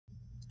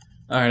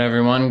Alright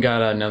everyone,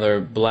 got another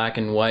Black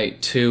and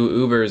White 2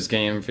 Ubers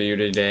game for you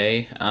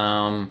today.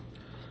 I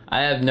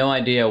have no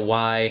idea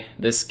why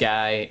this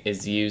guy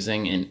is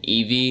using an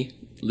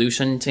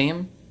evolution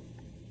team.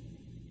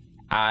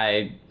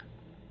 I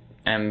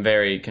am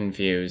very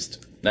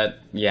confused.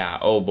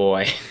 Oh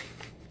boy.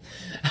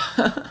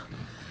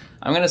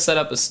 I'm gonna set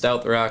up a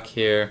stealth rock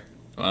here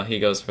while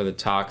he goes for the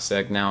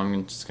toxic. Now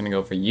I'm just gonna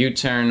go for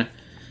U-turn.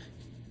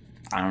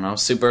 I don't know,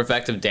 super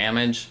effective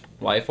damage.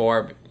 Life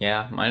orb,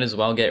 yeah, might as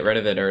well get rid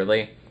of it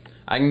early.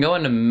 I can go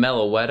into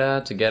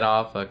Meloetta to get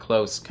off a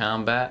close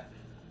combat.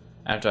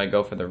 After I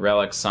go for the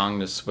Relic Song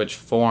to switch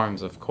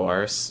forms, of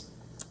course.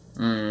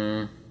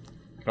 Could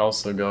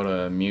also go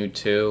to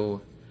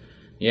Mewtwo.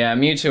 Yeah,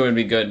 Mewtwo would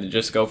be good to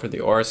just go for the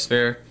Aura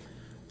Sphere.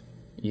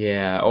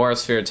 Yeah, Aura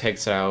Sphere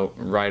takes it out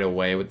right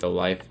away with the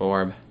Life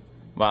Orb.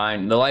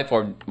 Well, the Life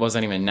Orb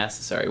wasn't even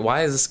necessary.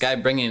 Why is this guy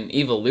bringing an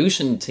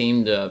evolution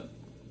team to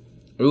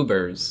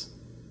Ubers?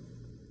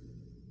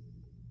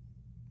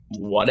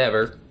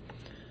 Whatever.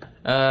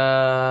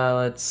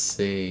 Let's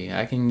see.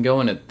 I can go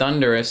into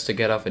Thunderous to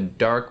get off a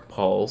Dark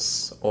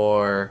Pulse,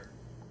 or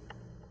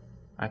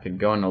I could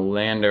go into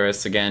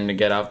Landorus again to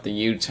get off the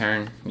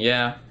U-turn.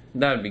 Yeah,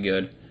 that would be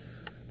good.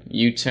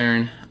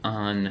 U-turn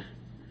on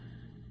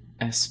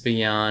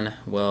Espeon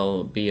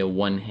will be a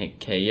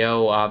one-hit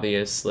KO,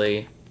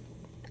 obviously.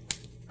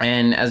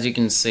 And as you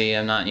can see,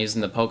 I'm not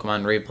using the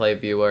Pokemon Replay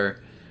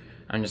Viewer.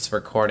 I'm just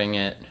recording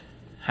it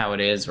how it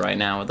is right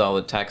now with all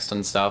the text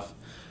and stuff.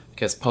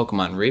 Because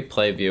Pokemon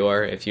Replay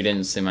Viewer, if you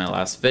didn't see my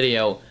last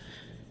video,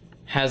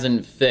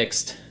 hasn't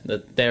fixed the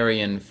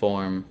Therian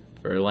form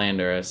for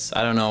Landorus.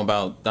 I don't know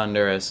about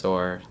Thunderous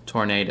or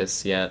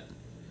Tornadus yet,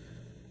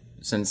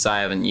 since I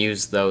haven't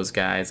used those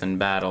guys in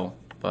battle,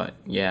 but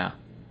yeah.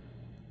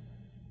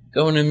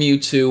 Going to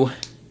Mewtwo,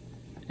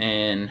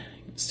 and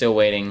still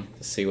waiting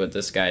to see what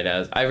this guy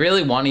does. I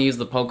really want to use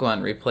the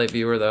Pokemon Replay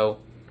Viewer though,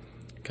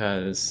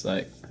 because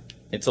like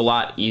it's a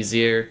lot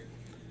easier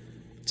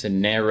to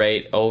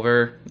narrate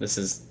over. This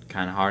is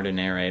kind of hard to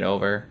narrate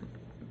over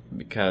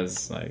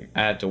because like I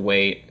had to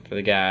wait for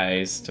the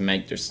guys to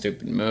make their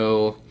stupid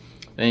move.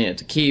 Then you have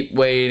to keep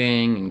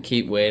waiting and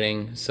keep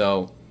waiting.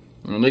 So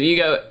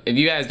if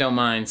you guys don't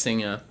mind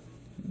seeing a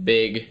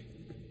big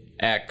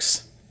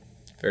X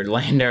for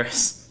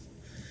Landorus,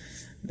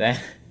 then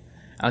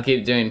I'll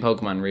keep doing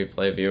Pokemon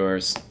Replay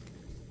Viewers.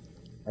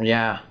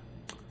 Yeah.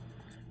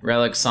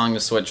 Relic Song to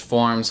switch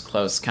forms,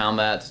 close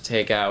combat to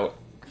take out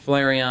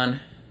Flareon.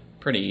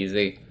 Pretty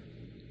easy.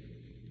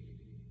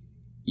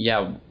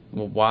 Yeah,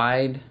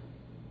 why?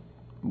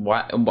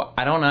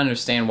 I don't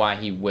understand why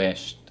he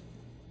wished.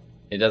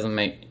 It doesn't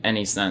make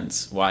any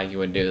sense why he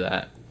would do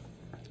that.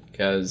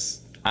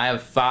 Because I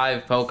have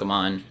 5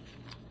 Pokemon.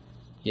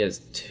 He has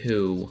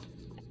 2.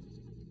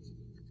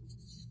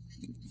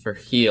 For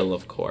heal,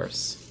 of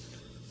course.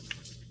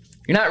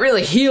 You're not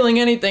really healing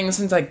anything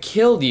since I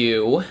killed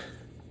you.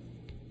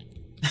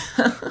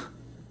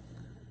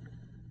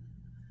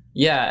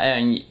 Yeah,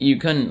 and you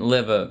couldn't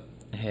live a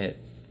hit.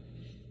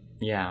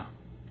 Yeah.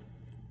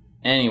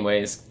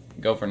 Anyways,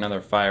 go for another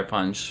Fire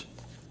Punch.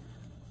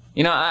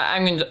 You know,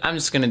 I'm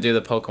just gonna do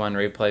the Pokemon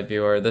Replay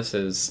Viewer. This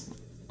is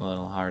a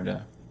little hard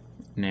to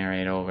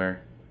narrate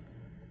over.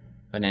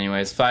 But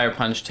anyways, Fire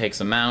Punch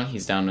takes him out.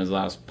 He's down to his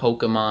last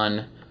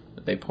Pokemon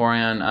with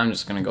Vaporeon. I'm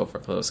just gonna go for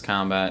close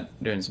combat,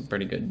 doing some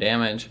pretty good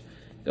damage.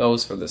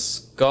 Goes for the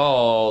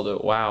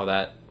Scald.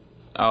 Wow,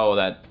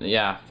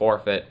 yeah,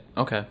 Forfeit.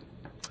 Okay.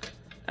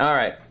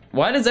 Alright,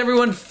 why does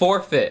everyone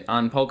forfeit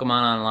on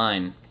Pokemon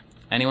Online?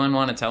 Anyone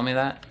want to tell me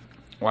that?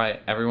 Why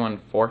everyone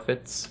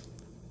forfeits?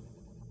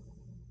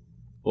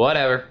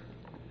 Whatever.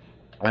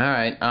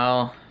 Alright,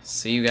 I'll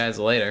see you guys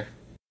later.